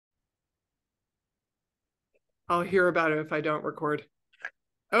I'll hear about it if I don't record.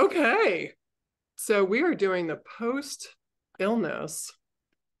 Okay. So we are doing the post-illness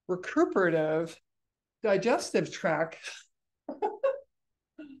recuperative digestive tract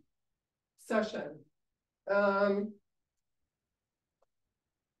session.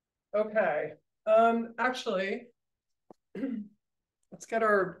 Okay. Actually, let's get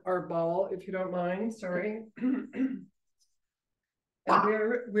our ball, if you don't mind. Sorry. And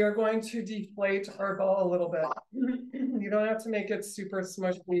we are going to deflate our ball a little bit. You don't have to make it super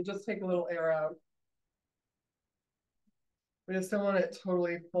smushy. You just take a little air out. We just don't want it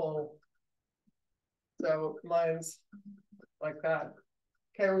totally full. So mine's like that.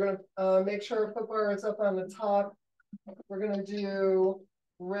 Okay, we're gonna make sure our foot bar is up on the top. We're gonna do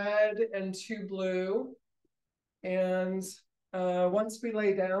red and 2 blue. And once we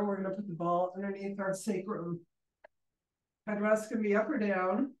lay down, we're gonna put the ball underneath our sacrum. Headrest can be up or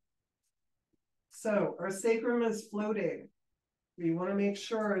down. So our sacrum is floating. We want to make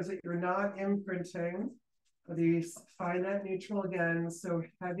sure is that you're not imprinting. Whether you find that neutral again, so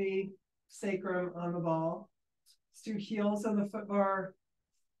heavy sacrum on the ball. Let's do heels on the foot bar.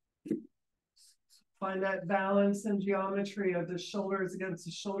 Find that balance and geometry of the shoulders against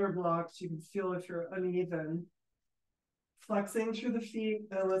the shoulder blocks. You can feel if you're uneven. Flexing through the feet,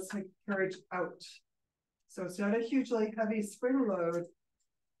 and let's take courage out. So it's not a hugely heavy spring load.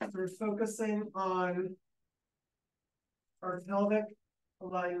 We're focusing on our pelvic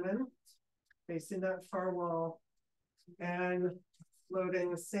alignment, facing that far wall, and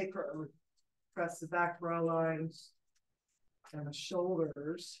loading the sacrum. Press the back bra lines and the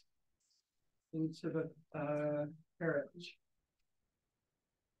shoulders into the carriage.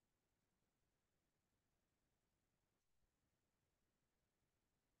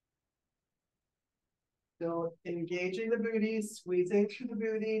 Still engaging the booty, squeezing through the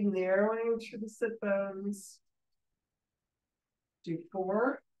booty, narrowing through the sit bones. Do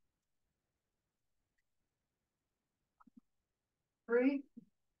 4, 3,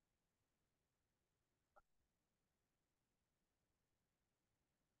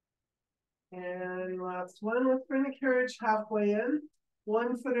 and last one. Let's bring the carriage halfway in.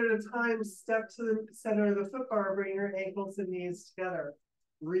 1 foot at a time, step to the center of the foot bar, bring your ankles and knees together.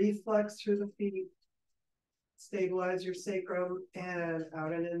 Reflex through the feet, stabilize your sacrum, and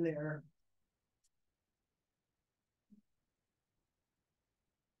out and in there.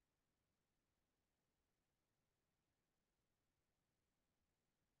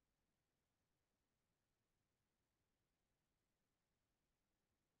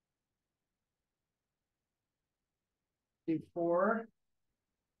 Do 4,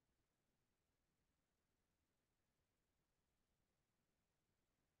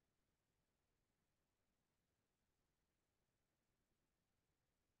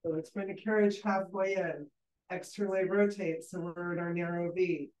 so let's bring the carriage halfway in. Externally rotate, so we're in our narrow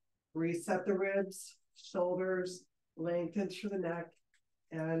V. Reset the ribs, shoulders, lengthen through the neck,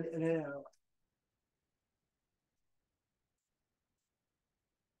 and in and out.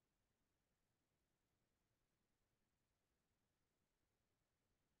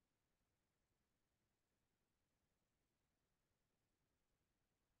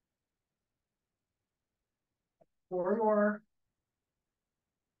 Four more.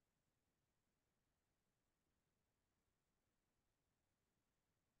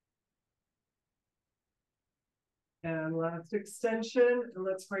 And last extension, and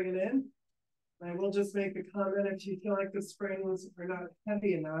let's bring it in. I will just make a comment, if you feel like the springs are not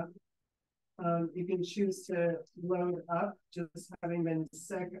heavy enough, you can choose to load up. Just having been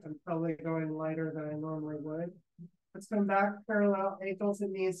sick, I'm probably going lighter than I normally would. Let's come back, parallel ankles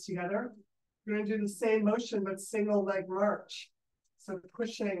and knees together. We're going to do the same motion, but single leg march. So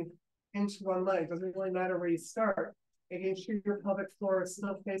pushing into one leg, doesn't really matter where you start. Making sure your pelvic floor is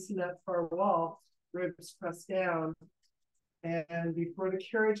still facing that far wall, ribs pressed down. And before the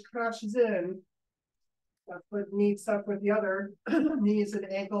carriage crashes in, that foot meets up with the other, knees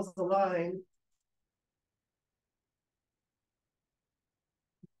and ankles aligned.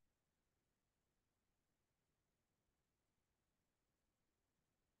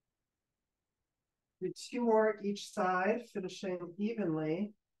 Do 2 more each side, finishing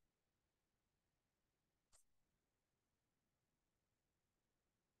evenly.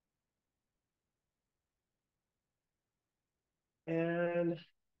 And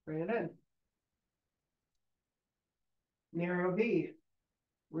bring it in. Narrow V.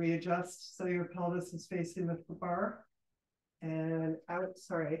 Readjust so your pelvis is facing the bar. And out,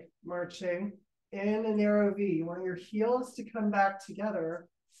 sorry, marching in a narrow V. You want your heels to come back together.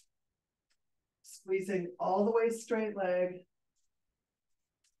 Squeezing all the way straight leg.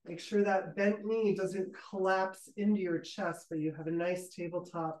 Make sure that bent knee doesn't collapse into your chest, but you have a nice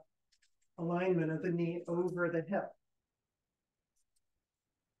tabletop alignment of the knee over the hip.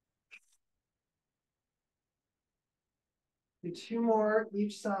 Do two more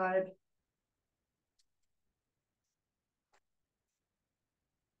each side.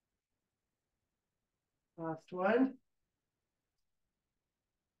 Last one.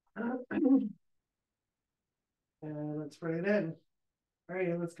 And let's bring it in. All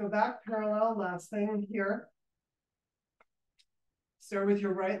right, let's go back parallel. Last thing here. Start with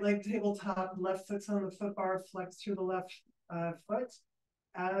your right leg tabletop, left foot's on the foot bar, flex through the left foot.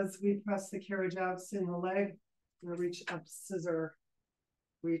 As we press the carriage out, send the leg, we'll reach up, scissor,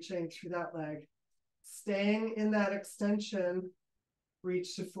 reaching through that leg. Staying in that extension,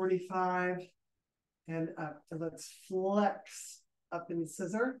 reach to 45 and up. And let's flex up in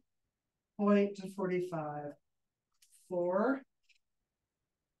scissor, point to 45. 4,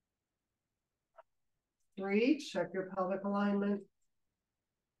 3, check your pelvic alignment.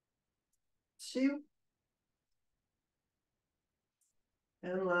 2,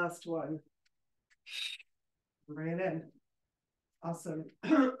 and last one. Bring it in. Awesome.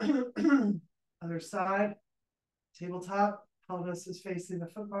 Other side, tabletop, pelvis is facing the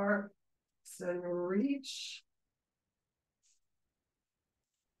foot bar. Send reach.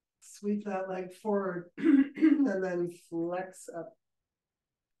 Sweep that leg forward and then flex up.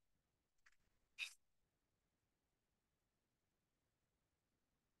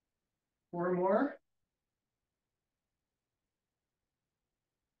 Four more.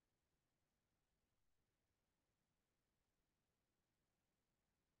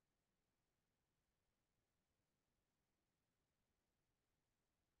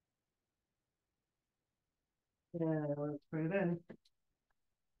 And let's put it in.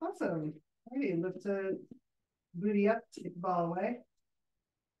 Awesome. All right, lift the booty up, take the ball away.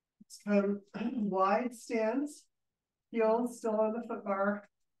 Let's come wide stance, heels still on the foot bar.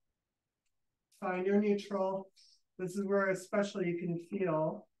 Find your neutral. This is where especially you can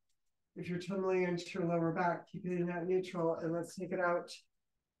feel if you're tumbling into your lower back, keep it in that neutral, and let's take it out.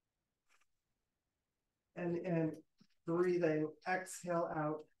 And breathing, exhale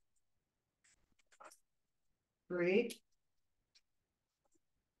out. 3,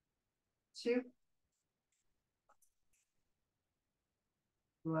 2.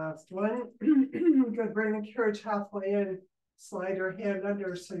 Last one. Good, bring the carriage halfway in. Slide your hand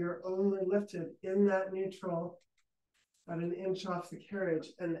under so you're only lifted in that neutral, about an inch off the carriage,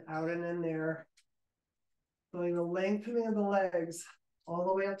 and out and in there. Feeling the lengthening of the legs all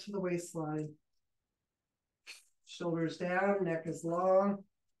the way up to the waistline. Shoulders down, neck is long.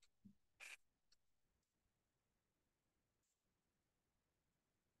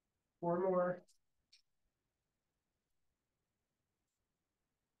 Four more.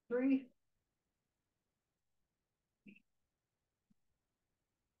 3.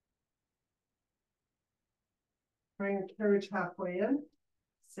 Bring the carriage halfway in.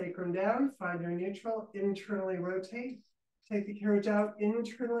 Sacrum down, find your neutral, internally rotate. Take the carriage out,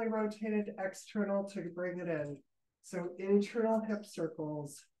 internally rotated, external to bring it in. So internal hip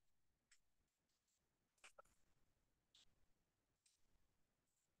circles.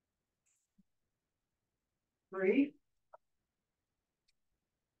 3,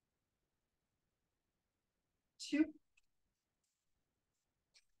 2.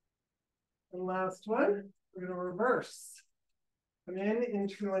 And last one, we're going to reverse. Come in,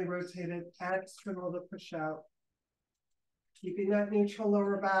 internally rotated, external to push out. Keeping that neutral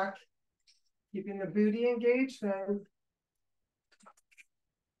lower back, keeping the booty engaged then.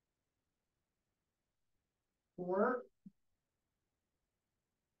 4,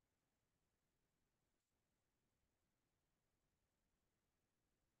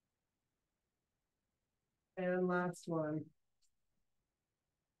 and last one.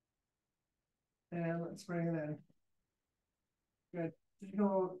 And let's bring it in. Good.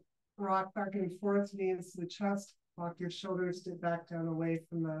 You'll rock back and forth, knees to the chest. Walk your shoulders back down away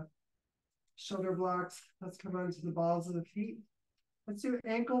from the shoulder blocks. Let's come onto the balls of the feet. Let's do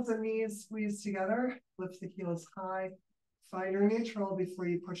ankles and knees squeeze together. Lift the heels high. Find your neutral before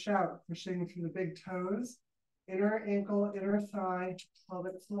you push out, pushing through the big toes. Inner ankle, inner thigh,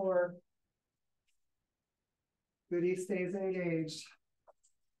 pelvic floor. Booty stays engaged.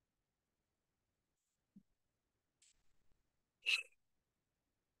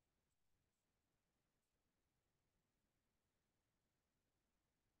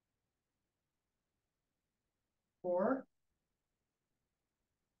 Four,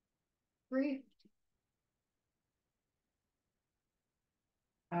 3.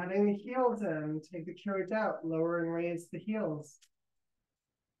 Adding the heels in, take the carriage out, lower and raise the heels.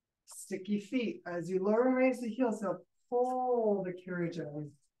 Sticky feet. As you lower and raise the heels, now pull the carriage in.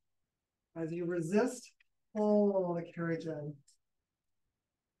 As you resist, pull the carriage in.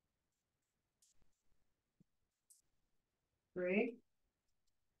 3,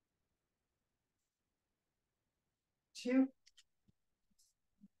 2.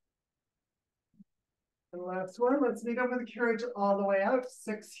 And last one, let's meet over the carriage all the way out.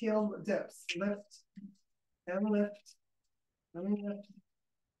 6 heel dips. Lift and lift and lift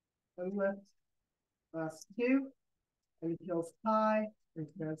and lift. Last 2. And heels high and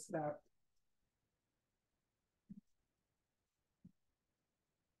press it out.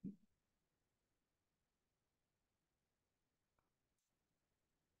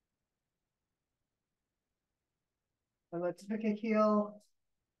 And let's pick a heel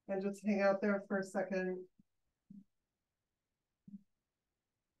and just hang out there for a second.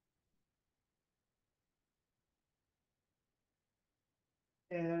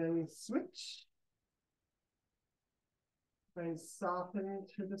 And switch. Try and soften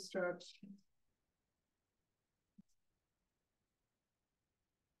through the stretch.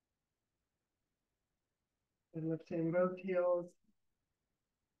 And lifting both heels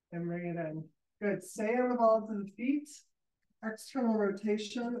and bring it in. Good. Stay on the balls of the feet. External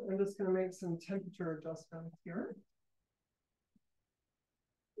rotation. I'm just going to make some temperature adjustments here.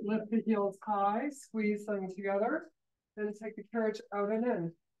 Lift the heels high, squeeze them together, then take the carriage out and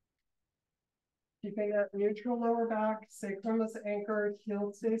in. Keeping that neutral lower back, sacrum is anchored,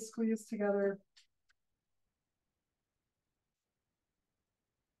 heels stay squeezed together.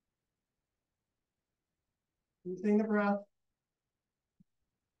 Using the breath.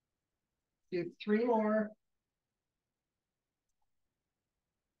 Do 3 more.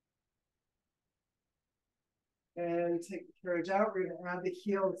 And take the carriage out. We're going to add the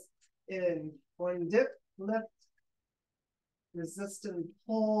heels in. 1 dip, lift, resist and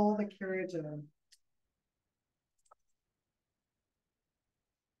pull the carriage in.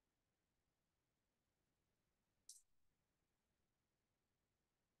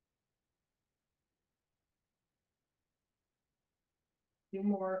 Few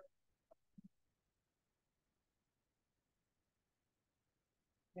more.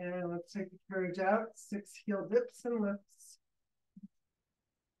 And let's take the carriage out. 6 heel dips and lifts.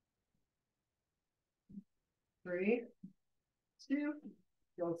 3, 2,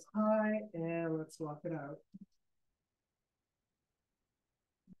 heels high, and let's walk it out.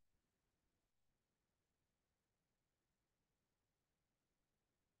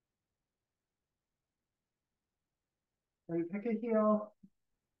 And pick a heel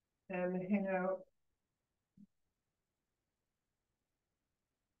and hang out.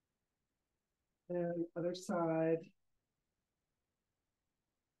 And other side.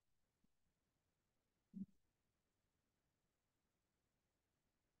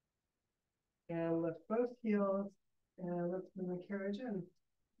 And lift both heels. And let's bring the carriage in.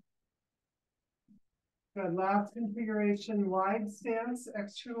 Good. Last configuration, wide stance,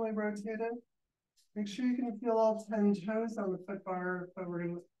 externally rotated. Make sure you can feel all 10 toes on the foot bar, but we're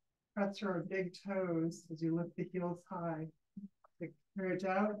going to press our big toes as you lift the heels high. Take the carriage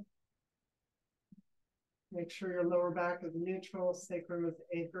out. Make sure your lower back is neutral, sacrum is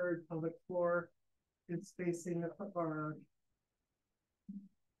anchored, pelvic floor is facing the foot bar.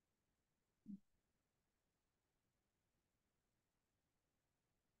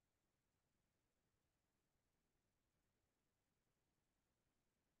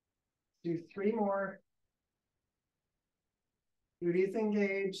 Do 3 more. Booty's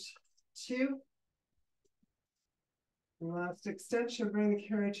engaged. 2. And last extension, bring the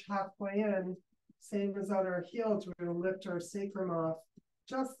carriage halfway in. Same as on our heels, we're going to lift our sacrum off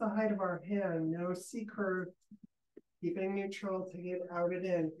just the height of our hand. No C curve. Keeping neutral to get out and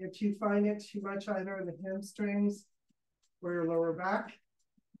in. If you find it too much either in the hamstrings or your lower back,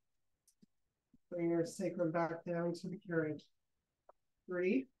 bring your sacrum back down to the carriage.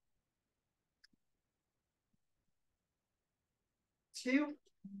 3, 2,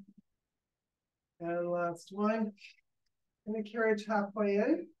 and last one. And the carriage halfway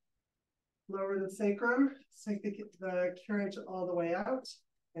in. Lower the sacrum, take the carriage all the way out,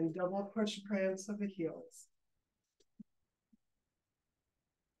 and double push prance of the heels.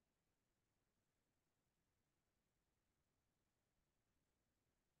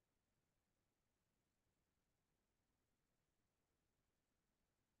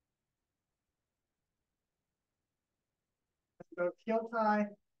 Go heel tie.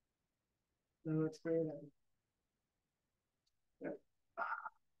 Then let's bring it in. Good.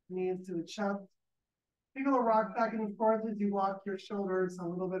 Knees to the chest. Take a little rock back and forth as you walk your shoulders a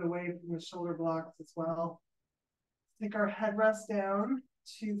little bit away from the shoulder blocks as well. Take our headrest down.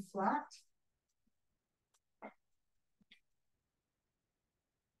 to flat.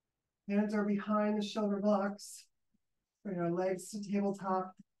 Hands are behind the shoulder blocks. Bring our legs to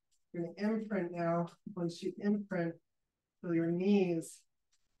tabletop. You're going to imprint now. Once you imprint, feel your knees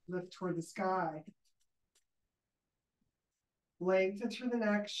lift toward the sky. Lengthen through the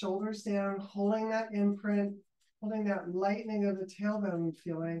neck, shoulders down, holding that imprint, holding that lightening of the tailbone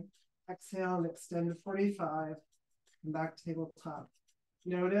feeling. Exhale and extend to 45. Come back to tabletop.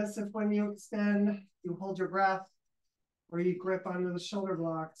 Notice if when you extend, you hold your breath or you grip onto the shoulder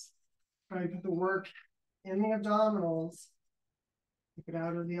blocks. Try to put the work in the abdominals. Take it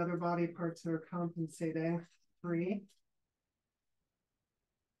out of the other body parts that are compensating. 3,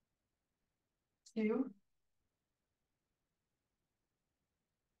 2,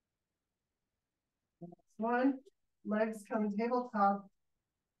 1. Legs come tabletop.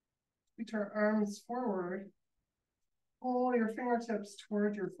 Reach our arms forward. Pull your fingertips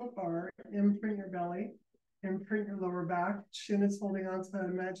toward your foot bar. Imprint your belly. Imprint your lower back. Chin is holding onto that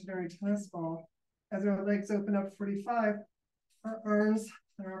imaginary tennis ball. As our legs open up 45, our arms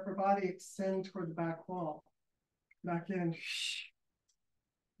and our upper body extend toward the back wall. Back in.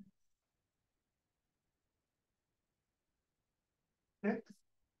 6,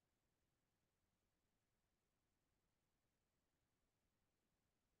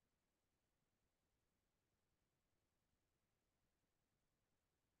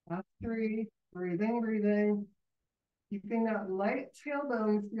 3, breathing, breathing. Keeping that light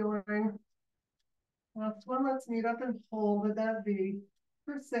tailbone feeling. Last one, let's meet up and hold with that V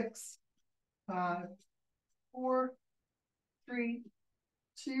for 6, 5, 4, 3,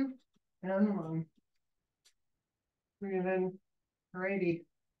 2, and 1. Breathe in. Alrighty.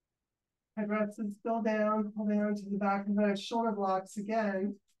 Head rest is still down, holding on to the back of the shoulder blocks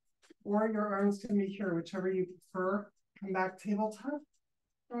again, or your arms can be here, whichever you prefer. Come back tabletop.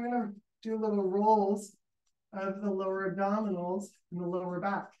 We're going to do little rolls of the lower abdominals and the lower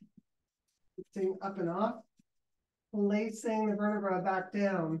back. Lifting up and off, placing the vertebra back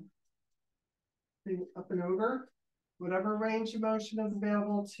down. Lifting up and over, whatever range of motion is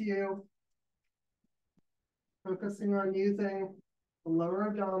available to you. Focusing on using the lower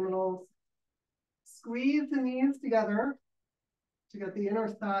abdominals. Squeeze the knees together to get the inner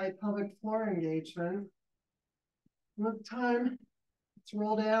thigh pelvic floor engagement. With time, let's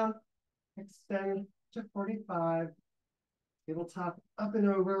roll down, extend to 45. Tabletop up and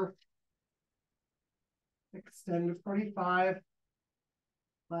over. Extend to 45.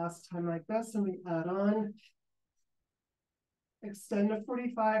 Last time like this, and we add on. Extend to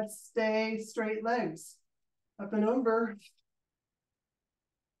 45, stay straight legs. Up and over.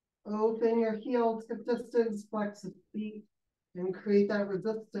 Open your heels to distance, flex the feet, and create that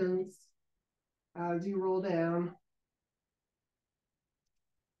resistance as you roll down.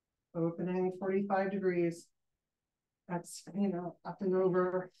 Opening 45 degrees. Exhale, up and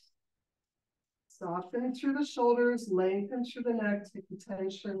over. Soften through the shoulders, lengthen through the neck, take the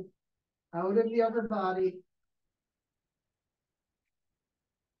tension out of the upper body.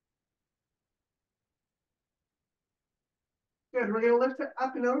 Good, we're gonna lift it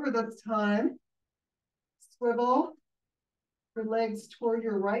up and over this time. Swivel your legs toward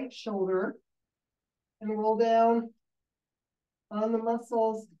your right shoulder and roll down on the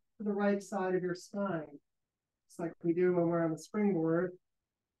muscles to the right side of your spine. Just like we do when we're on the springboard.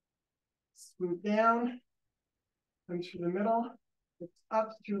 Swoop down, come through the middle, lift up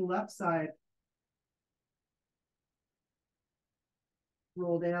through the left side.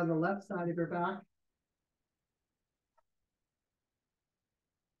 Roll down the left side of your back.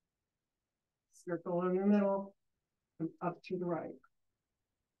 Circle in the middle, and up to the right.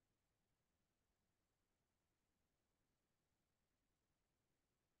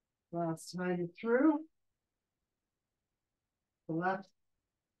 Last time through. The left.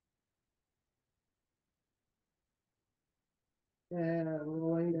 And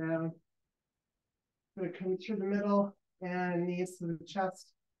rolling down. Going to come through the middle and knees to the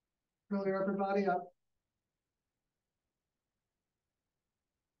chest. Curl your upper body up.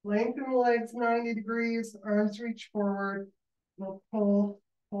 Lengthen the legs 90 degrees, arms reach forward. We'll pull,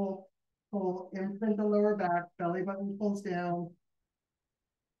 pull, pull. Imprint the lower back, belly button pulls down.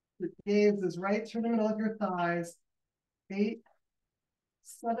 The gaze is right through the middle of your thighs. 8,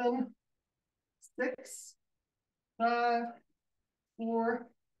 7, 6, 5, 4,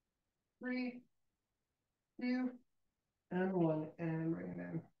 3, 2, and 1. And bring it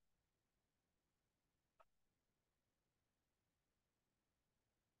in.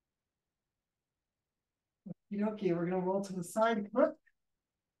 Okay, we're going to roll to the side. Look.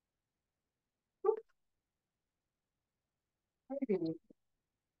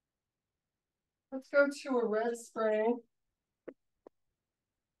 Let's go to a red spring.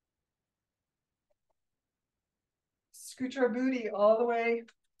 Scooch our booty all the way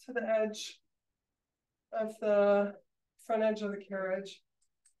to the edge of the front edge of the carriage.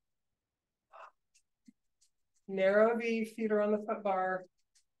 Narrow V, feet are on the foot bar.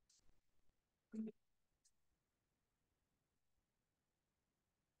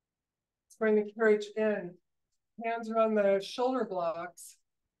 Let's bring the carriage in. Hands are on the shoulder blocks.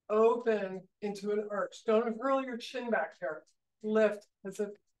 Open into an arch. Don't hurl your chin back here. Lift as if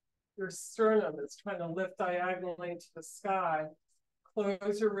your sternum is trying to lift diagonally into the sky.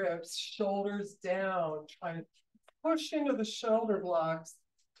 Close your ribs, shoulders down. Try to push into the shoulder blocks.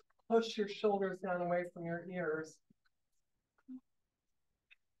 Push your shoulders down away from your ears.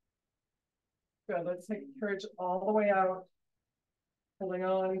 Good. Let's take the carriage all the way out. Holding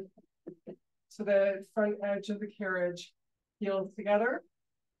on to the front edge of the carriage. Heels together.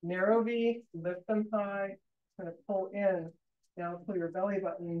 Narrow V, lift them high. Kind of pull in. Now pull your belly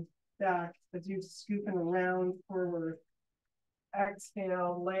button back as you scoop and round forward.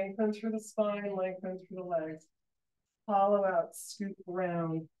 Exhale, lengthen through the spine, lengthen through the legs. Hollow out, scoop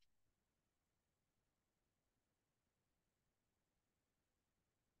round.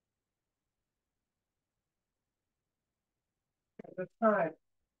 Good time.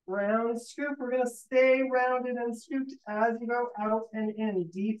 Round scoop. We're going to stay rounded and scooped as you go out and in,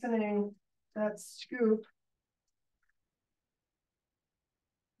 deepening that scoop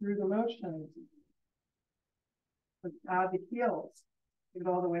through the motion. Let's add the heels. Get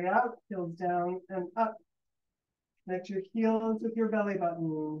all the way out, heels down and up. Connect your heels with your belly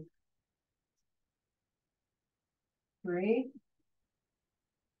button. 3,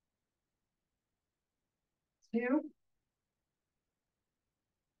 2,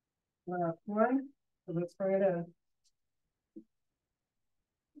 last one. So let's bring it in.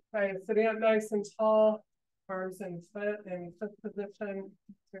 Okay, sitting up nice and tall, arms in fifth position.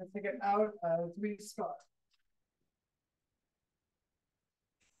 We're going to take it out as we squat.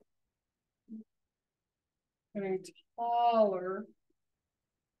 Getting taller.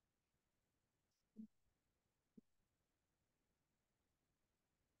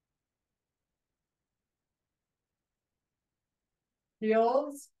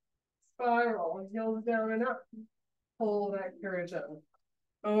 Heels, spiral, heels down and up. Pull that carriage in.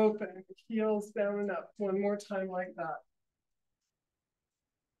 Open, heels down and up. One more time like that.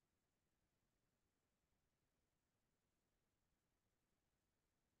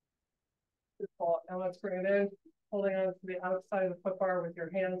 Beautiful. Now let's bring it in. Holding on to the outside of the foot bar with your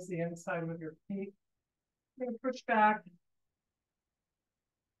hands, the inside with your feet. You're going to push back.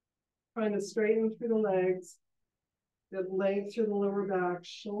 Trying to straighten through the legs. Get length through the lower back.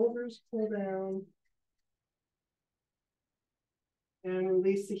 Shoulders pull down. And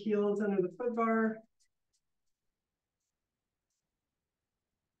release the heels under the foot bar.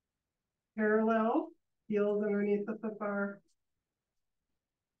 Parallel. Heels underneath the foot bar.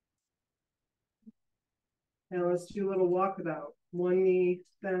 Now let's do a little walkabout. One knee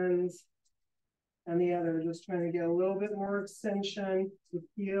bends and the other, just trying to get a little bit more extension to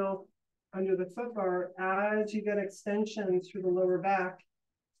heel under the foot bar as you get extension through the lower back,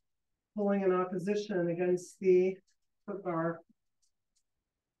 pulling in opposition against the foot bar.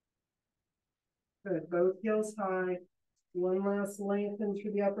 Good, both heels high. One last lengthen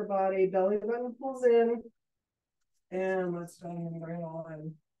through the upper body, belly button pulls in. And let's try and bring it all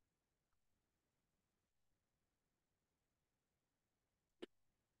in.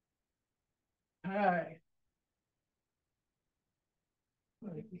 Hi.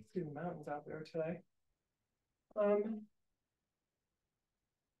 Oh, you can see the mountains out there today. I don't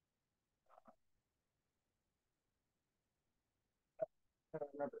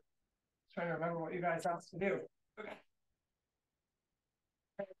remember. Trying to remember what you guys asked to do. Okay.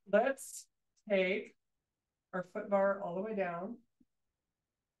 Let's take our foot bar all the way down.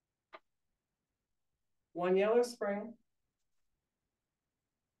 One yellow spring.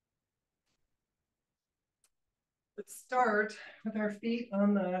 Let's start with our feet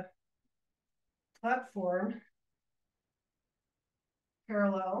on the platform.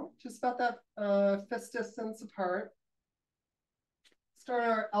 Parallel, just about that fist distance apart. Start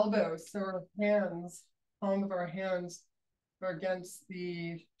our elbows, so our hands, palm of our hands are against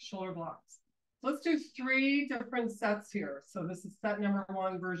the shoulder blocks. Let's do 3 different sets here. So this is set number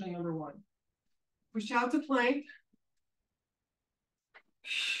 1, version number 1. Push out to plank.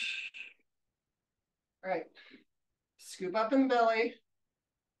 All right. Scoop up in the belly.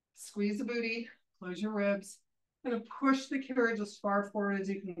 Squeeze the booty. Close your ribs. Kind of push the carriage as far forward as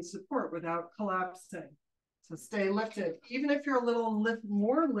you can support without collapsing. So stay lifted. Even if you're a little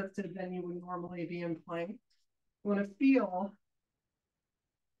more lifted than you would normally be in plank, you want to feel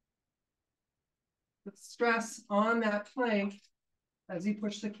the stress on that plank as you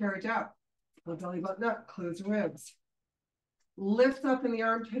push the carriage out. Pull belly button up, close ribs. Lift up in the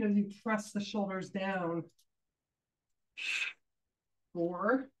armpit as you press the shoulders down.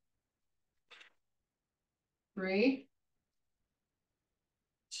 4, 3,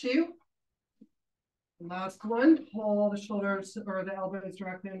 2. Last one, pull the shoulders or the elbows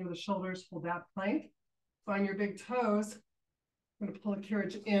directly under the shoulders, hold that plank. Find your big toes. I'm going to pull the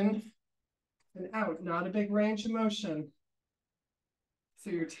carriage in and out, not a big range of motion. So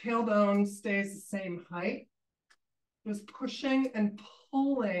your tailbone stays the same height. Just pushing and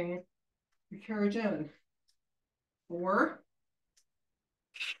pulling the carriage in. 4,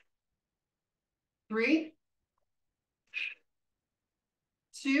 3,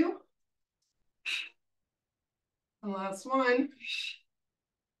 2, and last one.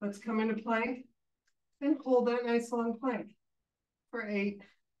 Let's come into plank and hold that nice long plank for 8,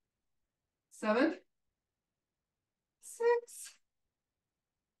 7, 6.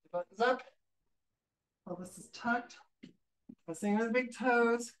 Buttons up. Pelvis is tucked. Pressing the big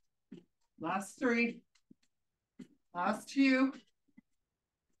toes. Last 3. Last 2.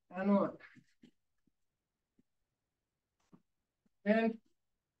 And 1. And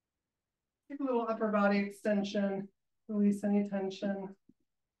take a little upper body extension. Release any tension.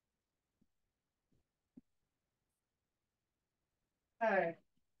 Okay.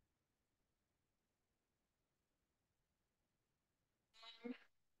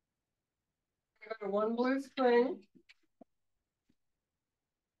 Go to one blue spring.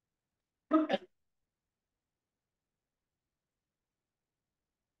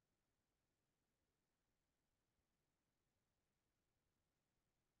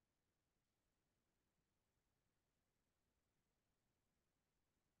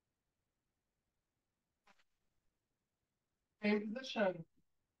 Same position.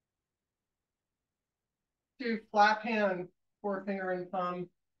 2 flat hand, forefinger and thumb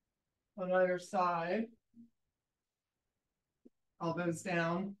on either side. Elbows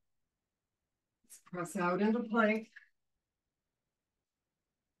down. Let's press out into plank.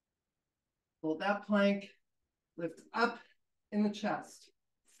 Hold that plank. Lift up in the chest.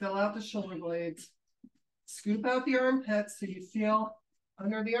 Fill out the shoulder blades. Scoop out the armpits so you feel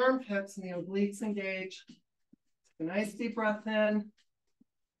under the armpits and the obliques engage. Take a nice deep breath in.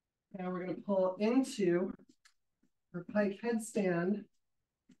 Now we're going to pull into our pike headstand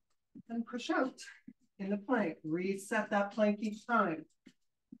and push out in the plank. Reset that plank each time.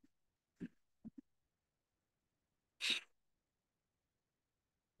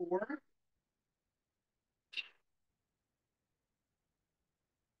 4,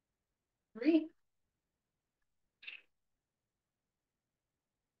 3,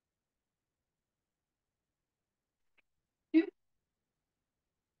 2,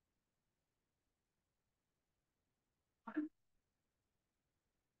 1.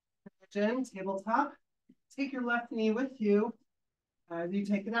 In tabletop. Take your left knee with you as you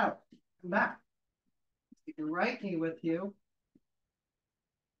take it out. Come back. Take your right knee with you.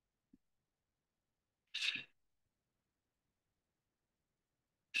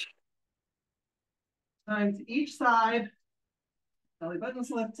 Times each side. Belly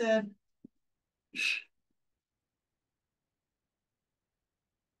button's lifted.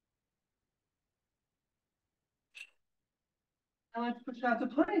 And let's push out the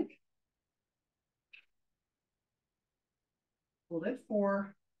plank. Hold it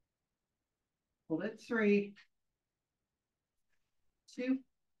 4. Hold it 3, 2,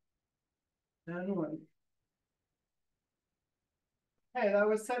 and 1. Okay, that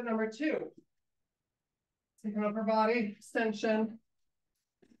was set number 2. Take an upper body extension.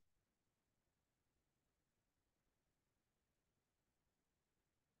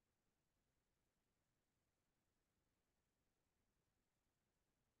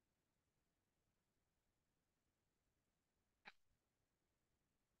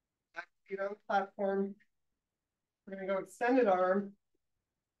 Back feet on the platform. We're going to go extended arm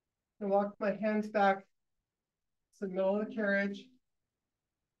and walk my hands back to the middle of the carriage.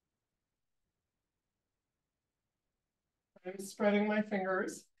 I'm spreading my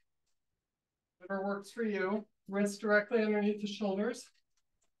fingers. Whatever works for you. Wrist directly underneath the shoulders.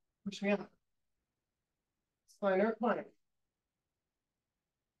 Pushing up. Spinal plank.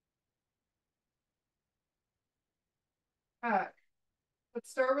 Back.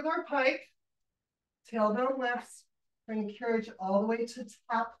 Let's start with our pike. Tailbone lifts. Bring the carriage all the way to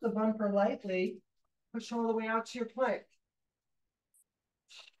tap the bumper lightly. Push all the way out to your plank.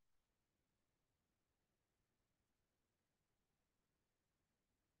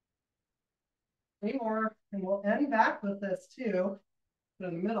 3 more, and we'll end back with this too. In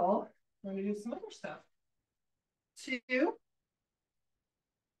the middle, we're going to do some other stuff. 2.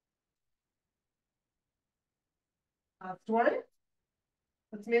 Last one.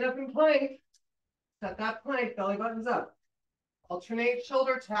 Let's meet up in plank. Set that plank, belly buttons up. Alternate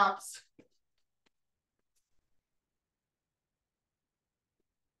shoulder taps.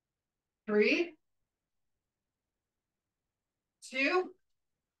 3, 2.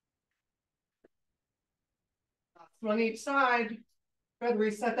 Last one each side. Good,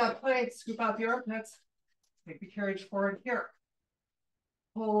 reset that plank, scoop out the armpits. Take the carriage forward here.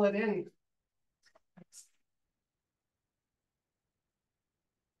 Pull it in.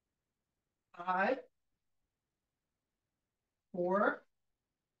 5, 4,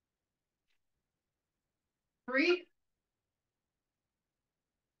 3,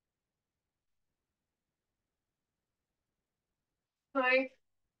 plank.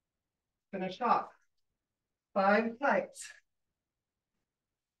 Finish off. 5 planks.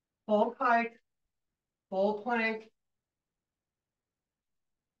 Full pike, full plank.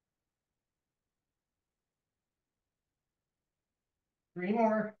 3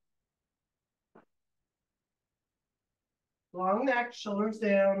 more. Long neck, shoulders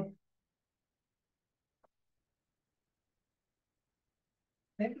down.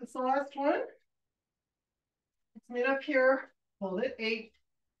 I think that's the last one. Let's meet up here. Hold it. 8,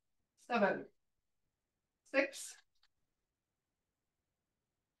 7, 6.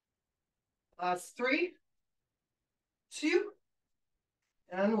 Last 3, 2,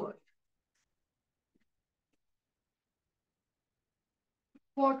 and 1.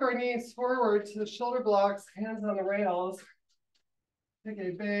 Walk our knees forward to the shoulder blocks, hands on the rails. Take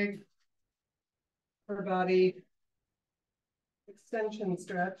a big upper body extension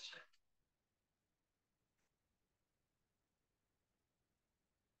stretch.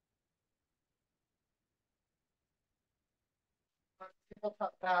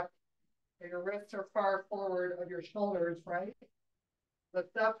 Tabletop back. Your wrists are far forward of your shoulders, right?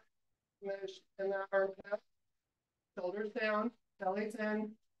 Lift up in the armpit. Shoulders down, belly's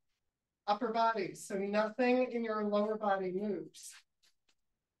in. Upper body, so nothing in your lower body moves.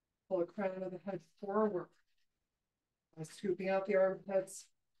 Pull the crown of the head forward. By scooping out the armpits,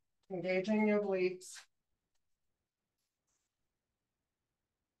 engaging your obliques.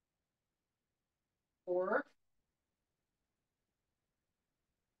 4,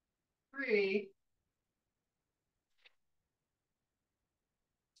 3,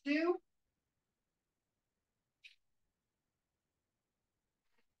 2.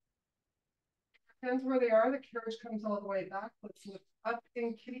 Hands where they are, the carriage comes all the way back. Let's lift up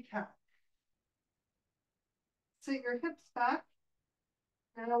in kitty cat. Sit your hips back.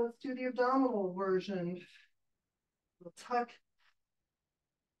 Now let's do the abdominal version. We'll tuck.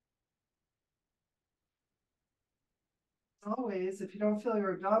 As always, if you don't feel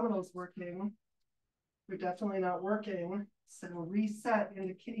your abdominals working, you're definitely not working. So reset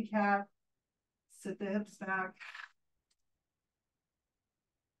into kitty cat. Sit the hips back.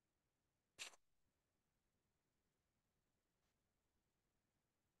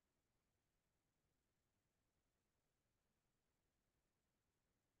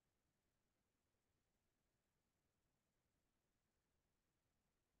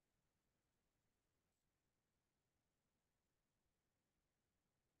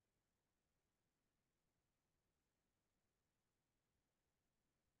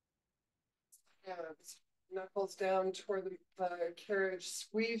 Hands, knuckles down toward the carriage.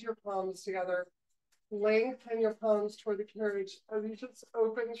 Squeeze your palms together. Lengthen your palms toward the carriage as you just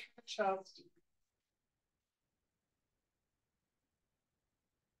open your chest.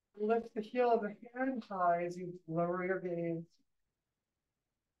 Lift the heel of the hand high as you lower your gaze.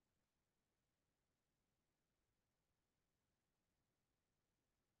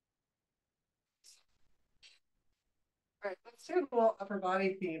 All right, let's do a little upper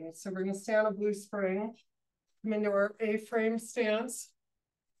body theme. So we're going to stay on a blue spring. Come into our A-frame stance.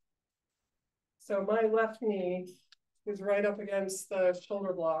 So my left knee is right up against the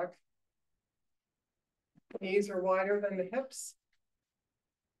shoulder block. Knees are wider than the hips.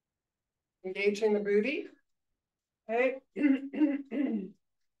 Engaging the booty. Okay.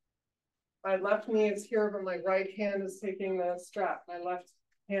 My left knee is here, but my right hand is taking the strap. My left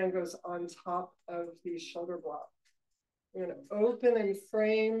hand goes on top of the shoulder block. I'm going to open and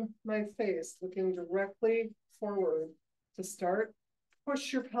frame my face, looking directly forward to start.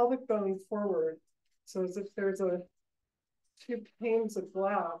 Push your pelvic bone forward. So as if there's two panes of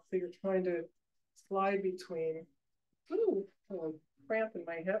glass that you're trying to slide between. Ooh, a cramp in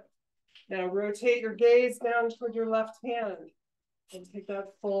my hip. Now rotate your gaze down toward your left hand and take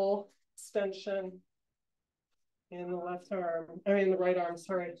that full extension in the left arm, I mean the right arm,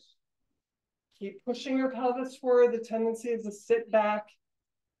 sorry. Keep pushing your pelvis forward. The tendency is to sit back.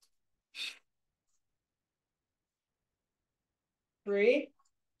 3,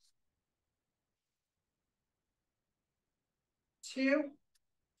 2.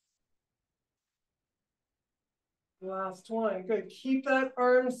 Last one. Good. Keep that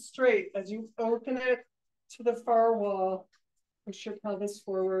arm straight as you open it to the far wall. Push your pelvis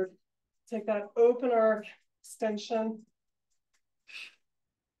forward. Take that open arc extension.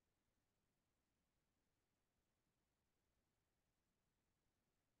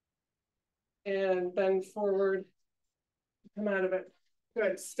 And bend forward. Come out of it.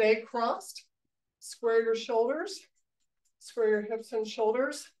 Good. Stay crossed. Square your shoulders. Square your hips and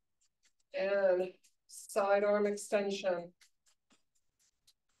shoulders. And side arm extension.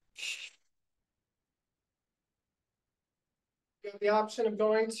 You have the option of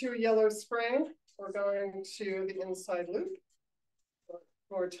going to yellow spring or going to the inside loop.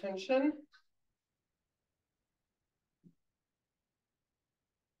 More tension.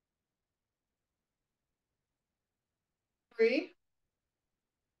 3,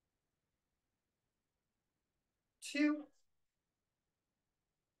 2,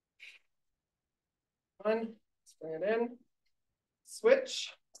 1. Let's bring it in.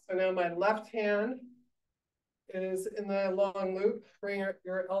 Switch. So now my left hand is in the long loop. Bring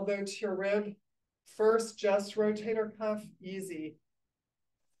your elbow to your rib. First, just rotator cuff, easy.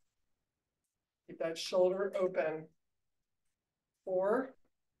 Keep that shoulder open. 4,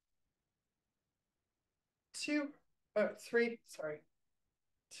 2, 3, sorry.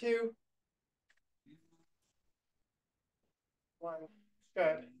 2, 1.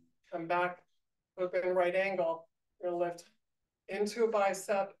 Good. Come back, open right angle. You're gonna lift into a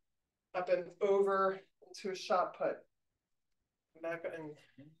bicep, up and over into a shot put. Come back and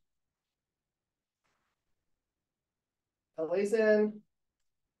belly's in.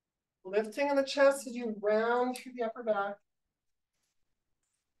 Lifting in the chest as you round through the upper back.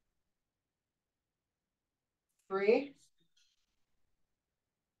 3,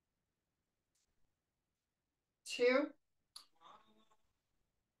 2.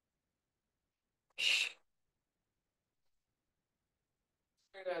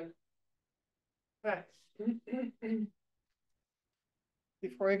 Good. Okay.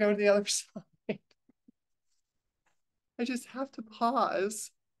 Before we go to the other side, I just have to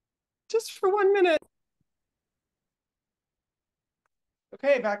pause just for 1 minute.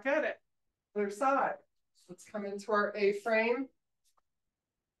 Okay, back at it. Other side. Let's come into our A-frame.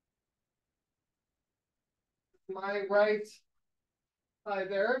 My right thigh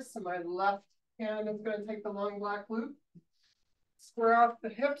there, so my left hand is going to take the long black loop. Square off the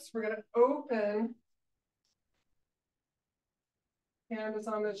hips. We're going to open. Hand is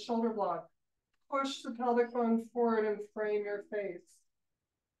on the shoulder block. Push the pelvic bone forward and frame your face.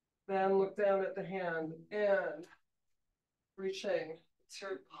 Then look down at the hand and reaching. It's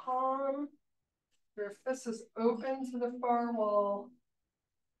your palm. Your fist is open to the far wall,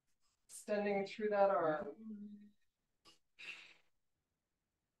 extending through that arm.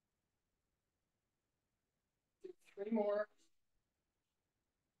 3 more.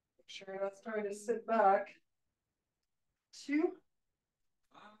 Make sure you're not starting to sit back. 2.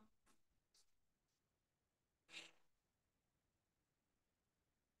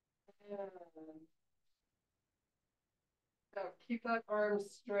 And now keep that arm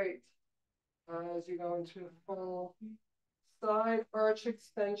straight as you go into a full side arch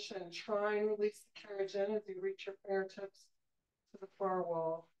extension. Try and release the carriage in as you reach your fingertips to the far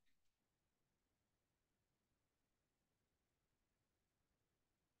wall.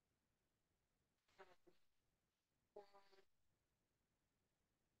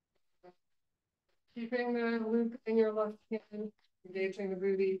 Keeping the loop in your left hand, engaging the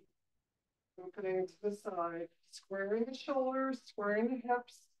booty, opening to the side, squaring the shoulders, squaring the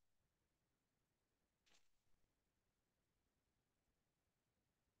hips.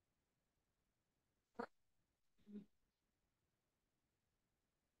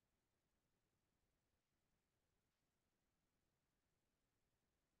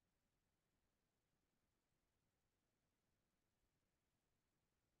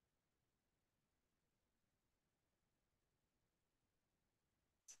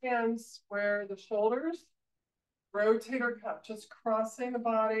 And square the shoulders, rotator cuff, just crossing the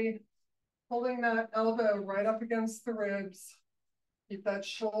body, holding that elbow right up against the ribs. Keep that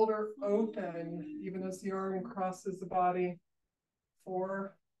shoulder open, even as the arm crosses the body.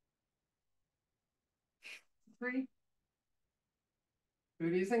 4, 3.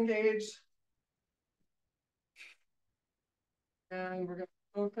 Booty's engaged. And we're going to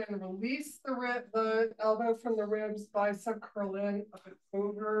Open, release the elbow from the ribs, bicep curl in, up and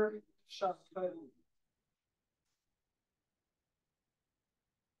over, shut foot.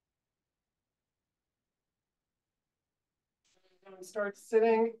 And start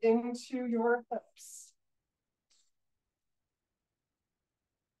sitting into your hips.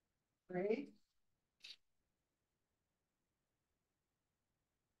 Great.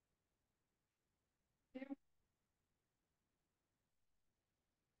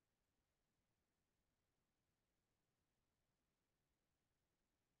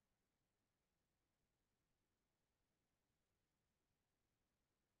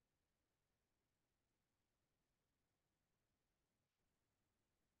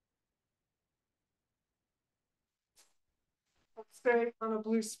 Stay on a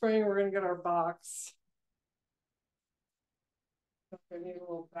blue spring. We're going to get our box. I need a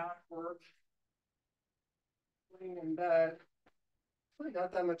little back work. Laying in bed. Really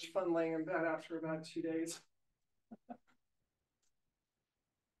not that much fun laying in bed after about 2 days.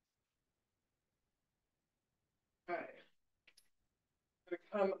 Okay. We're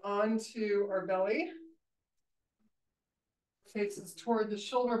going to come onto our belly. Faces toward the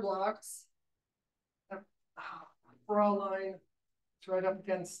shoulder blocks. Bra line. It's right up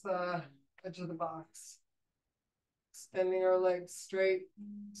against the edge of the box. Extending our legs straight.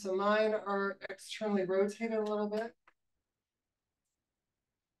 So mine are externally rotated a little bit.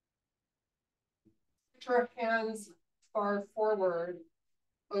 Put your hands far forward.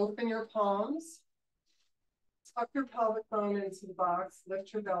 Open your palms. Tuck your pelvic bone into the box.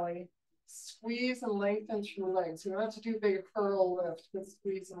 Lift your belly. Squeeze and lengthen through your legs. You don't have to do a big curl lift, but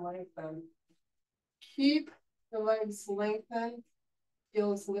squeeze and lengthen. Keep the legs lengthened,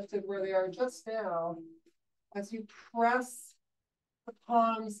 heels lifted where they are just now. As you press the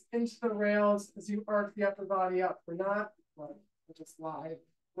palms into the rails, as you arc the upper body up. We're not, well, we'll just lie.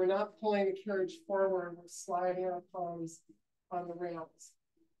 We're not pulling the carriage forward. We're sliding our palms on the rails.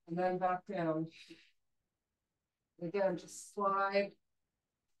 And then back down. Again, just slide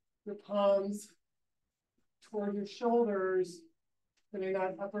your palms toward your shoulders, putting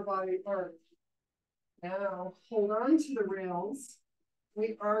that upper body arc. Now, hold on to the rails.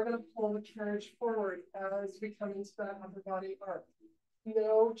 We are going to pull the carriage forward as we come into that upper body arc.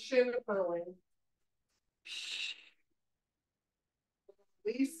 No chin curling.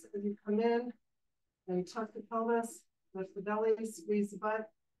 Release as you come in, and tuck the pelvis, lift the belly, squeeze the butt,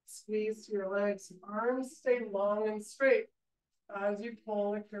 squeeze to your legs. Arms stay long and straight as you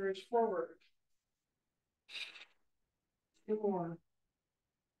pull the carriage forward. 2 more.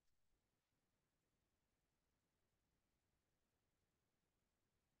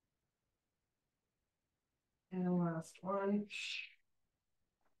 And the last one.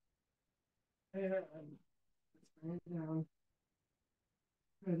 And let's bring it down.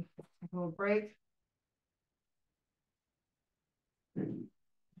 Good. A little break. All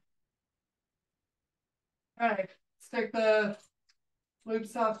right, let's take the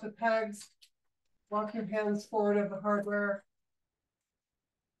loops off the pegs. Walk your hands forward of the hardware.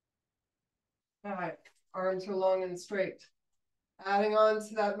 All right, arms are long and straight. Adding on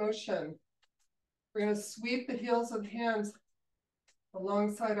to that motion, we're going to sweep the heels of the hands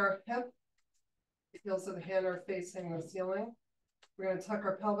alongside our hip. The heels of the hand are facing the ceiling. We're going to tuck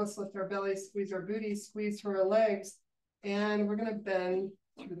our pelvis, lift our belly, squeeze our booty, squeeze through our legs, and we're going to bend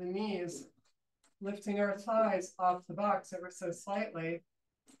through the knees, lifting our thighs off the box ever so slightly,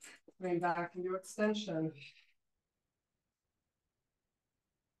 coming back into extension.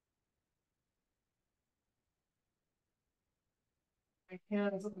 My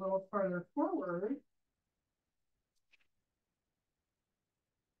hands a little farther forward.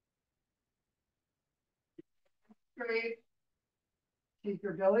 Straight. Keep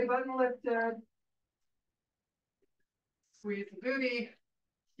your belly button lifted. Squeeze the booty.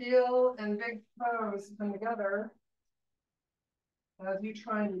 Heel and big toes come together. As you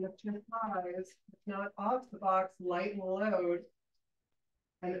try and lift your thighs, if not off the box, lighten the load.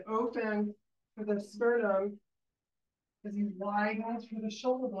 And open for the sternum as you widen through the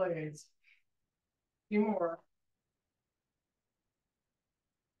shoulder blades. A few more.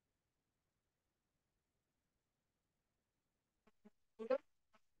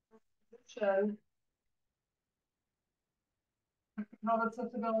 Position. Pelvis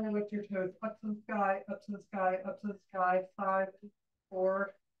up the belly, lift your toes up to the sky, up to the sky, up to the sky. 5,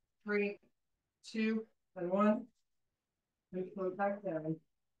 4, 3, 2, and 1. And float back down.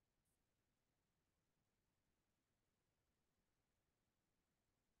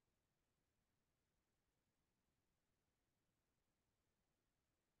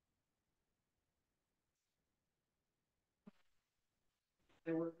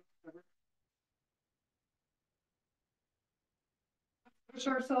 Push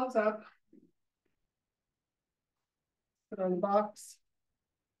ourselves up. Put on the box.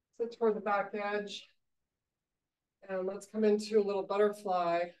 Sit toward the back edge. And let's come into a little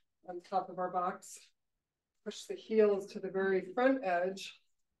butterfly on top of our box. Push the heels to the very front edge.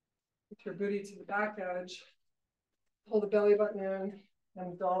 Put your booty to the back edge. Pull the belly button in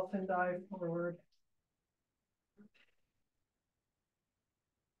and dolphin dive forward.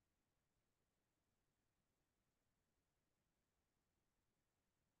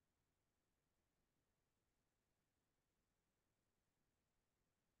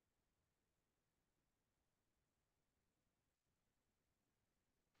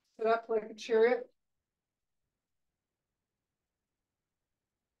 Sit up like a chariot.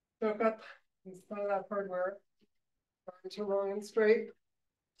 Choke up in front of that hardware. Arms are long and straight.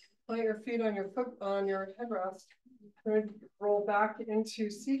 Plant your feet on your foot on your headrest. Good. Roll back into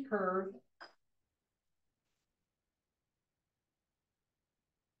C curve.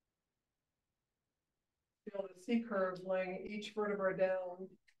 Feel the C curve laying each vertebra down.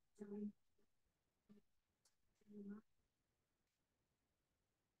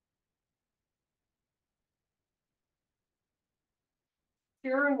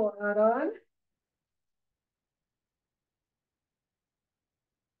 Here, and we'll add on.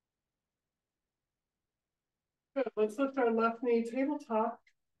 Good. Let's lift our left knee tabletop.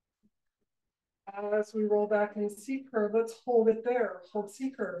 As we roll back in C curve, let's hold it there. Hold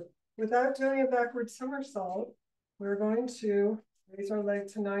C curve. Without doing a backward somersault, we're going to raise our leg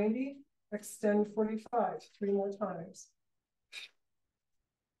to 90, extend 45, 3 more times.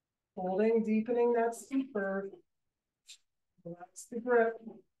 Holding, deepening that C curve. Relax the grip.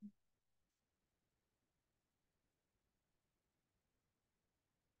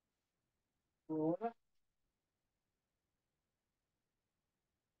 Roll it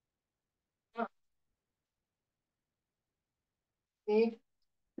up. Knee.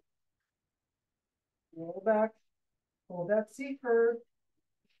 Roll back. Hold that C curve.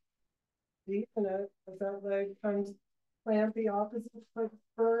 Deepen it as that leg comes. Plant the opposite foot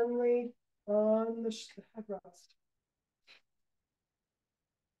firmly on the headrest.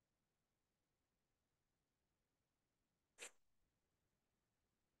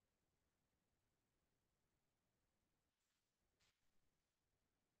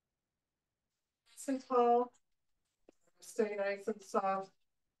 Nice and tall. Stay nice and soft.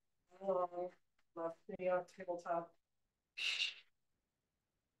 Long. Left knee off tabletop.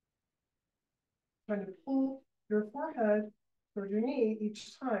 Trying to pull your forehead toward your knee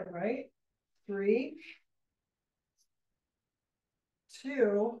each time, right? 3,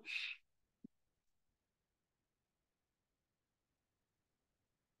 2,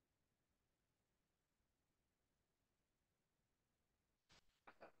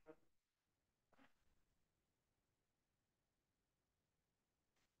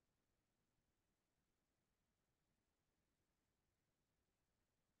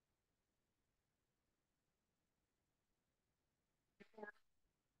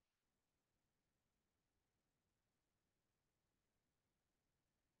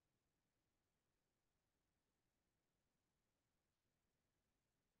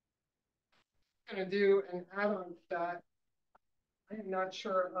 I'm going to do an add-on to that. I'm not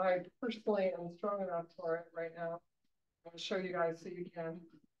sure I personally am strong enough for it right now. I'm going to show you guys so you can.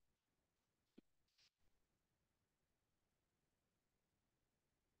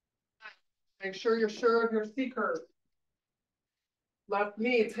 Make sure you're sure of your C curve. Left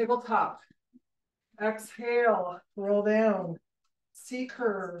knee, tabletop. Exhale, roll down. C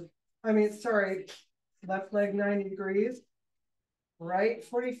curve. Left leg 90 degrees. Right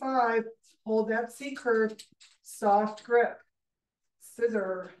 45. Hold that C curve. Soft grip.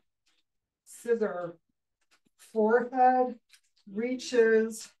 Scissor. Scissor. Forehead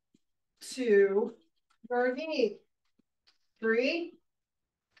reaches to your knee. 3,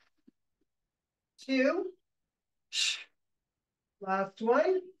 2. Last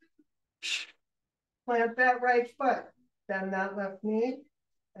one. Plant that right foot. Bend that left knee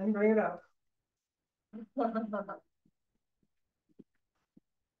and bring it up.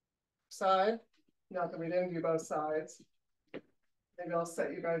 Side. Not that we didn't do both sides. Maybe I'll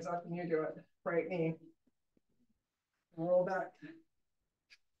set you guys up and you do it. Right knee. Roll back.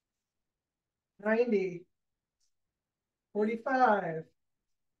 90. 45.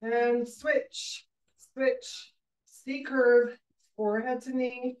 And switch. Switch. C curve. Forehead to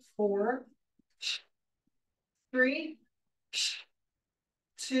knee. 4, 3,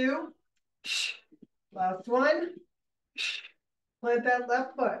 2. Last one. Plant that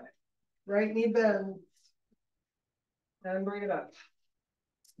left foot. Right knee bends. And bring it up.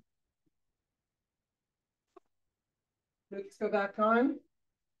 Let's go back on.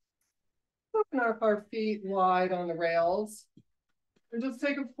 Open up our feet wide on the rails. And just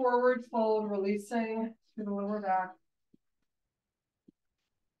take a forward fold, releasing to the lower back.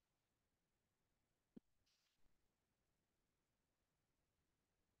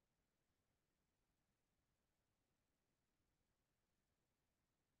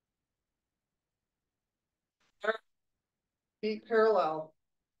 Feet parallel.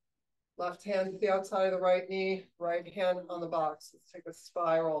 Left hand to the outside of the right knee, right hand on the box. Let's take a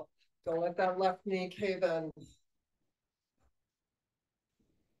spiral. Don't let that left knee cave in.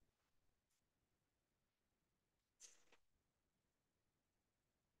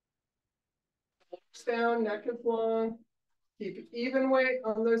 Down, neck is long. Keep even weight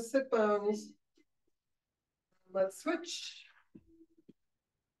on those sit bones. Let's switch.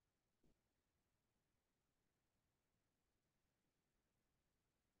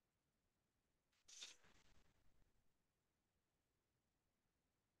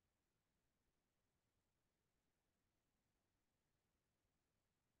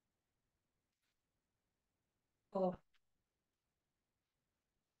 Oh.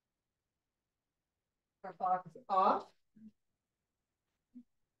 Our box off.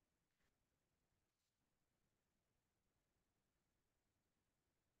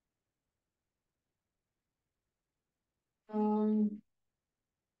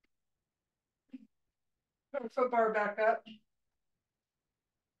 Put our foot bar back up.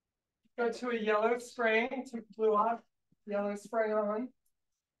 Go to a yellow spray, take blue off, yellow spray on.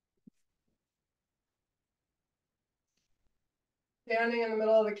 Standing in the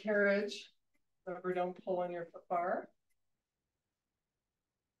middle of the carriage. Remember, don't pull on your foot bar.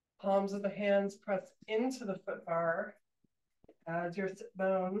 Palms of the hands press into the foot bar as your sit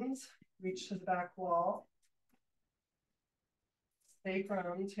bones reach to the back wall.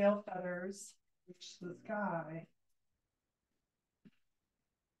 Sacrum, tail feathers reach to the sky.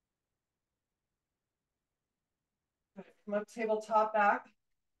 Come up tabletop back.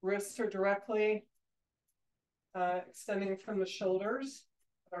 Wrists are directly extending from the shoulders.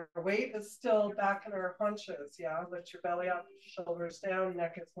 Our weight is still back in our haunches. Yeah, lift your belly up, shoulders down,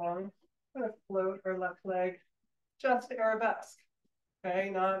 neck is long. Kind of float our left leg, just arabesque. Okay,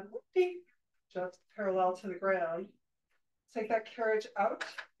 not deep, just parallel to the ground. Take that carriage out.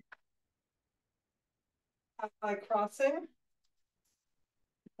 Half eye crossing.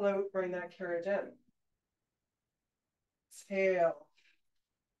 Float, bring that carriage in. Exhale.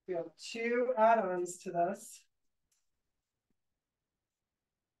 We have 2 add-ons to this.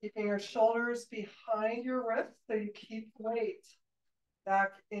 Keeping your shoulders behind your wrists so you keep weight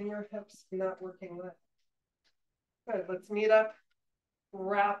back in your hips, not working with. Good, let's meet up.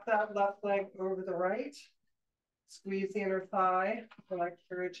 Wrap that left leg over the right. Squeeze the inner thigh, pull that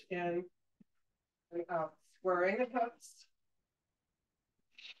carriage in and out. Squaring the hips.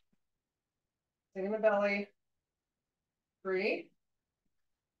 Sing in the belly. 3,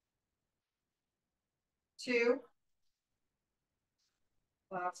 2.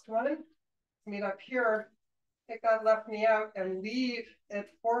 Last one. Meet up here. Take that left knee out and leave it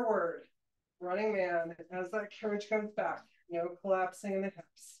forward. Running man as that carriage comes back. No collapsing in the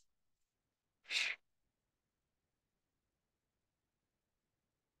hips.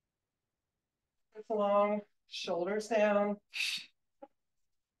 It's long, shoulders down.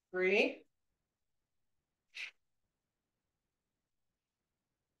 3,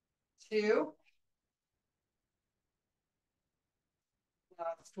 2.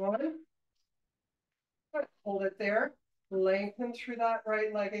 Last one. Good. Hold it there. Lengthen through that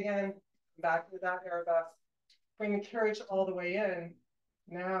right leg again. Back to that arabesque. Bring the carriage all the way in.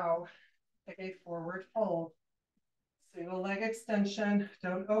 Now, take a forward fold. Single leg extension.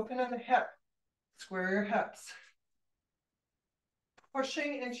 Don't open at the hip. Square your hips.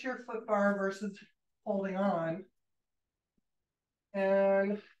 Pushing into your foot bar versus holding on.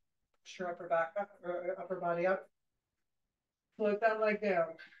 And push your upper back up, or upper body up. Float that leg down.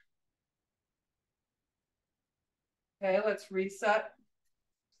 Okay, let's reset.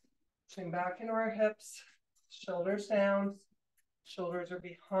 Pushing back into our hips, shoulders down. Shoulders are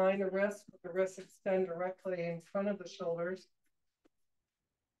behind the wrists, but the wrists extend directly in front of the shoulders.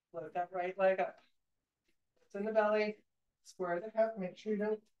 Float that right leg up. It's in the belly. Square the hip. Make sure you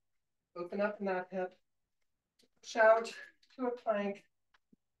don't open up in that hip. Push out to a plank.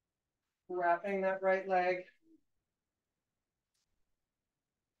 Wrapping that right leg.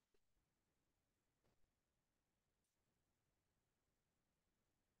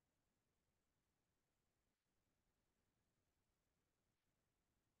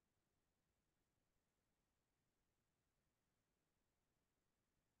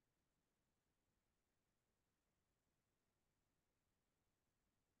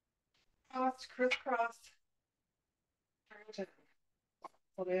 Cross, crisscross.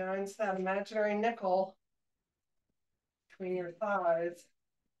 Pull down into that imaginary nickel between your thighs.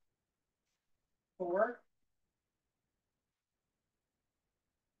 4.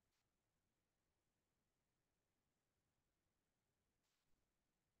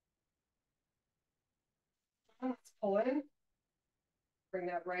 Let's pull in. Bring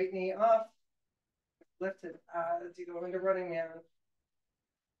that right knee up. Lift it as you go into running man.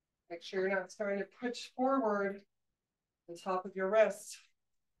 Make sure you're not starting to push forward the top of your wrist.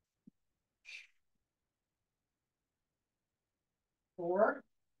 4.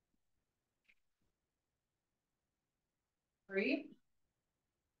 3.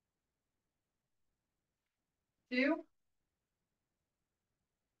 2.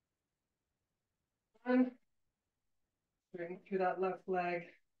 1. Bring through that left leg.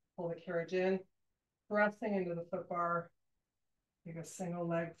 Pull the carriage in. Pressing into the foot bar. Take a single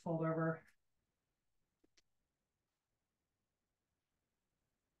leg fold over.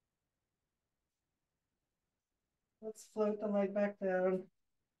 Let's float the leg back down.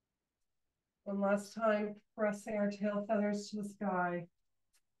 One last time, pressing our tail feathers to the sky.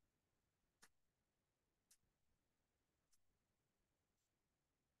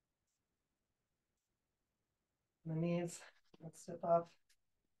 The knees, let's step off.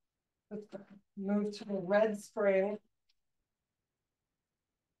 Let's move to the red spring.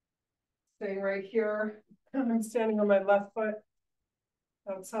 Staying right here. I'm standing on my left foot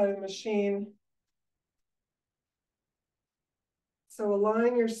outside of the machine. So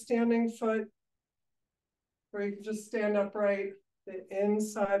align your standing foot, or you can just stand upright. The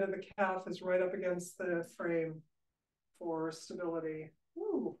inside of the calf is right up against the frame for stability.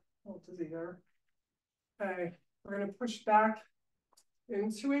 Ooh, a little dizzy there. Okay, we're going to push back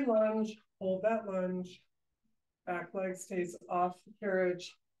into a lunge. Hold that lunge. Back leg stays off the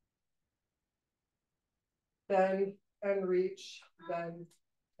carriage. Bend and reach, bend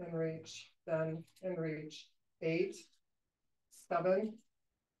and reach, bend and reach. 8, 7,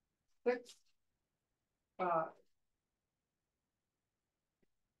 6, 5.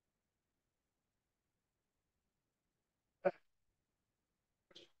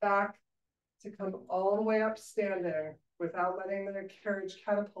 Back to come all the way up standing without letting the carriage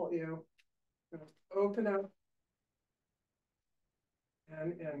catapult you. Open up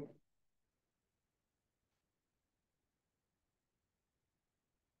and in.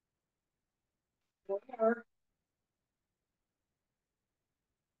 One more.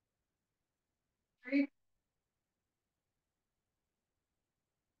 3,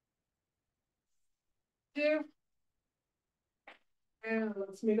 2, and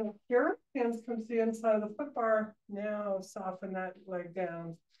let's meet up here. Hands come to the inside of the foot bar. Now soften that leg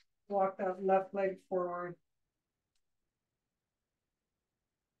down. Walk that left leg forward.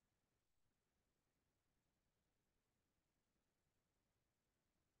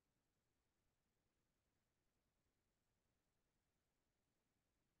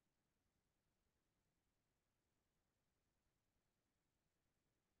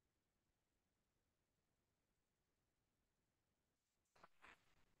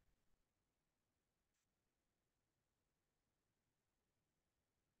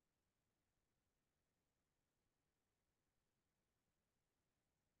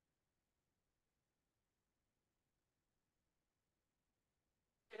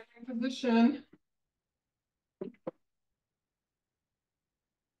 Position.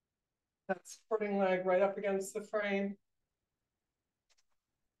 That supporting leg right up against the frame.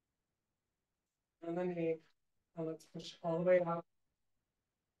 And the knee. And let's push all the way out.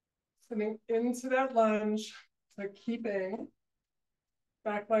 Sitting into that lunge. So keeping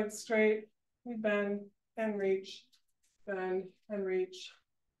back leg straight. We bend and reach. Bend and reach.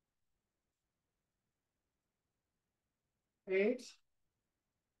 8,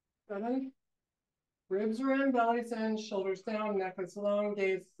 7. Ribs around, belly's in, shoulders down, neck is long,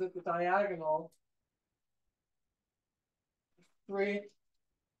 gaze is at the diagonal. 3,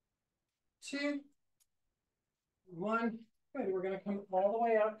 2, 1. Good. We're going to come all the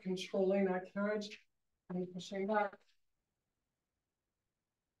way up, controlling that carriage and pushing back.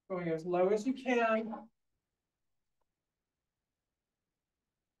 Going as low as you can.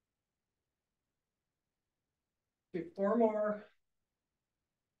 Do 4 more.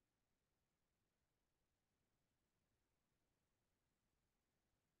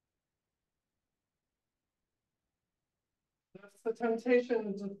 That's the temptation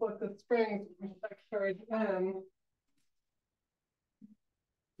to just let the springs push that carriage in.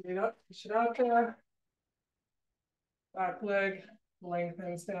 Get up, push it out there. Back leg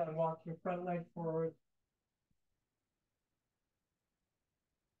lengthens down. Walk your front leg forward.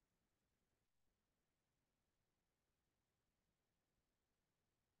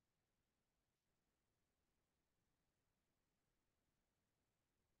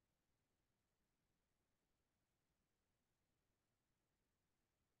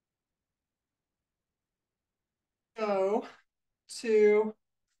 go to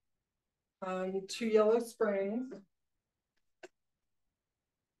Yellow Springs.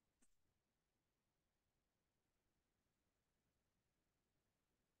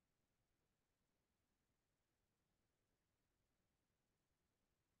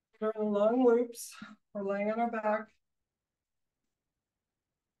 We're in long loops. We're laying on our back.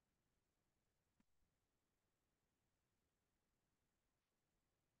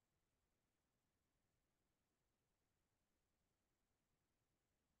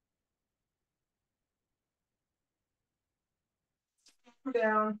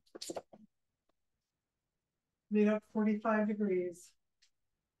 Down. Meet up 45 degrees.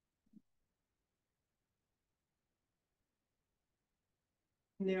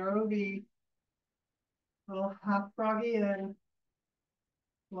 Narrow V. Little half froggy in.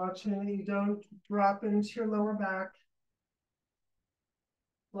 Watching that you don't drop into your lower back.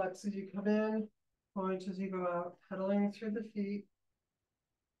 Flex as you come in, point as you go out, pedaling through the feet.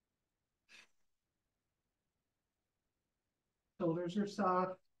 Shoulders are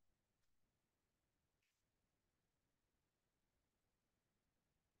soft.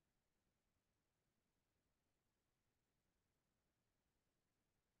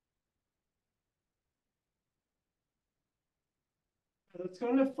 Let's go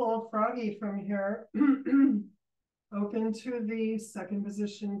into full froggy from here. Open to the second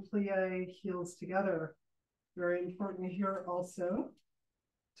position, plie, heels together. Very important here also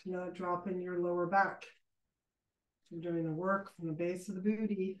to not drop in your lower back. You're doing the work from the base of the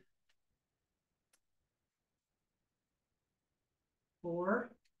booty.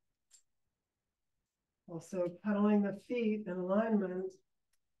 4. Also pedaling the feet in alignment.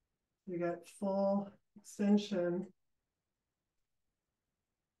 You got full extension.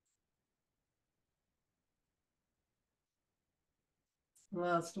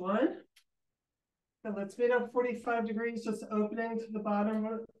 Last one. So let's meet up 45 degrees, just opening to the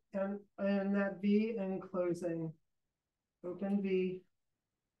bottom and that V and closing. Open V.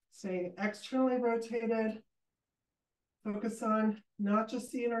 Staying externally rotated. Focus on not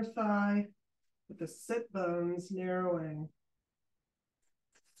just the inner thigh, but the sit bones narrowing.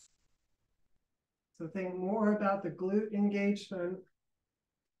 So think more about the glute engagement.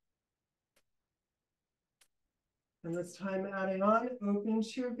 And this time adding on, open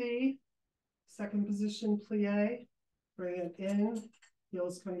to your V, second position plie, bring it in,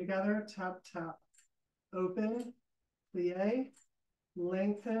 heels come together, tap, tap. Open, plie,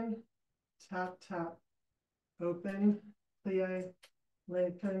 lengthen, tap, tap. Open, plie,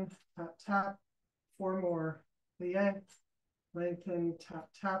 lengthen, tap, tap. 4 more, plie, lengthen, tap,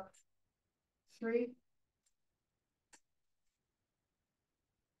 tap. 3,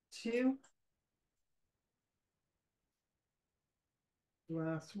 2,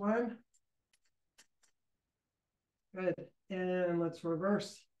 last one. Good. And let's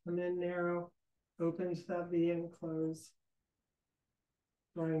reverse. Come in narrow, open to that V and close.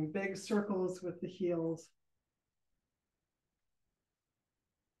 Drawing big circles with the heels.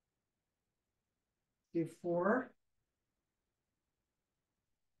 Do 4.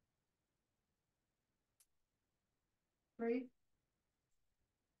 3,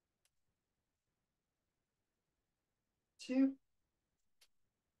 2,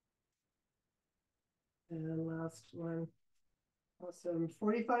 and last one. Awesome.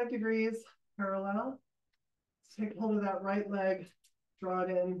 45 degrees parallel. Take hold of that right leg, draw it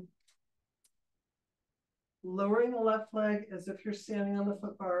in. Lowering the left leg as if you're standing on the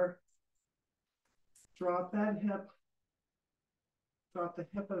foot bar. Drop that hip. Drop the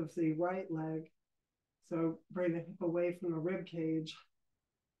hip of the right leg. So bring the hip away from the rib cage.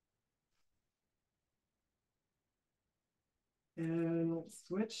 And let's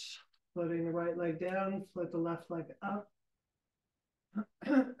switch. Floating the right leg down, float the left leg up.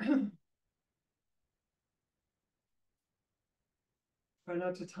 Try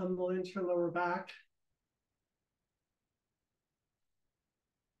not to tumble into your lower back.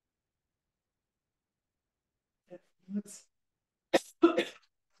 Let's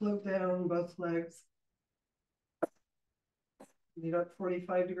float down both legs. Meet up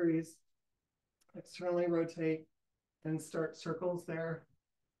 45 degrees. Externally rotate and start circles there.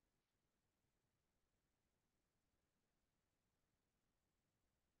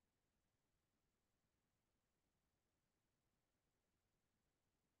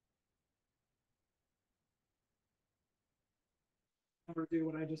 Never do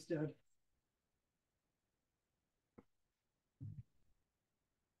what I just did.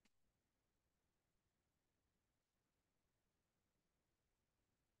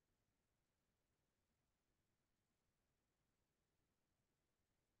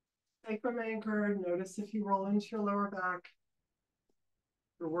 sacrum anchored. Notice if you roll into your lower back.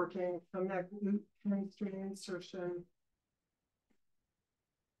 We're working from that glute hamstring insertion.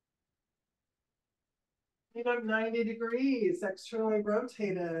 Feet up 90 degrees, externally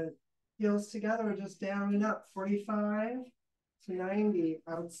rotated. Heels together, just down and up. 45 to 90.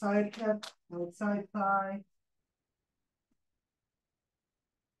 Outside hip, outside thigh.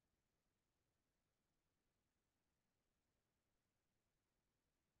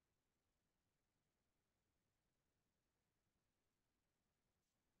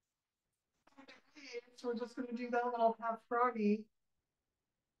 So we're just going to do that little half froggy.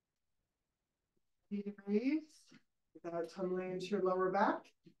 90 degrees. Without tumbling into your lower back.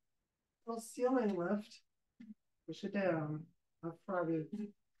 Little ceiling lift. Push it down. Half froggy.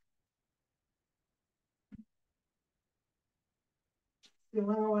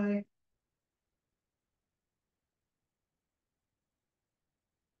 Ceiling away.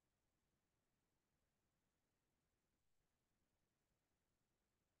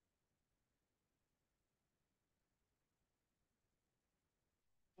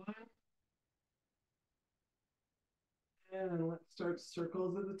 And let's start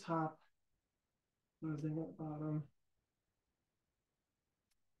circles at the top. Closing at bottom.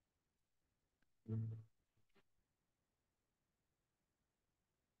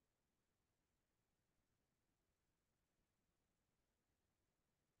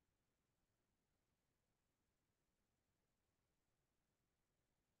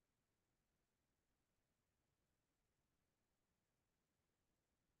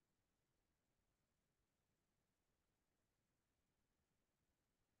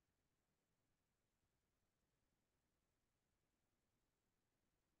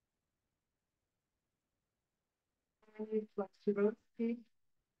 Flex your both feet.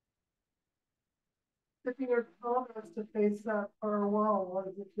 Tipping your pelvis to face that far wall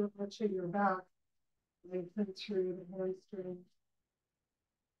as if you're touching your back. Lengthen through the hamstring.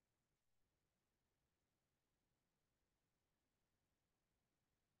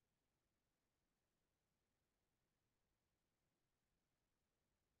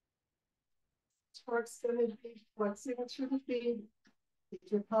 For extended feet, flexing through the feet. Keep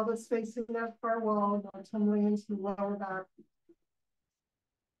your pelvis facing that far wall, not tumbling into the lower back.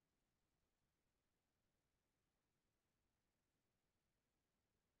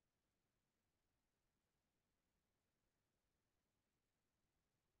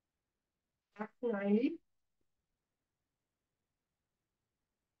 Back to 90.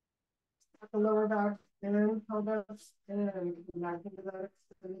 At the lower back, and pelvis, and come back into that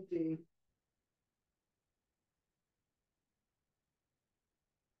extended D.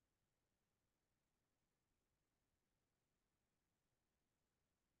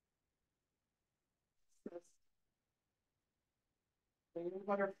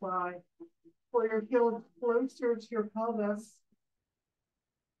 Butterfly. Pull your heel closer to your pelvis.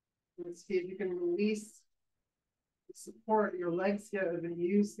 And see if you can release the support. Your legs go and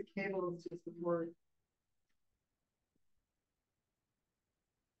use the cables to support.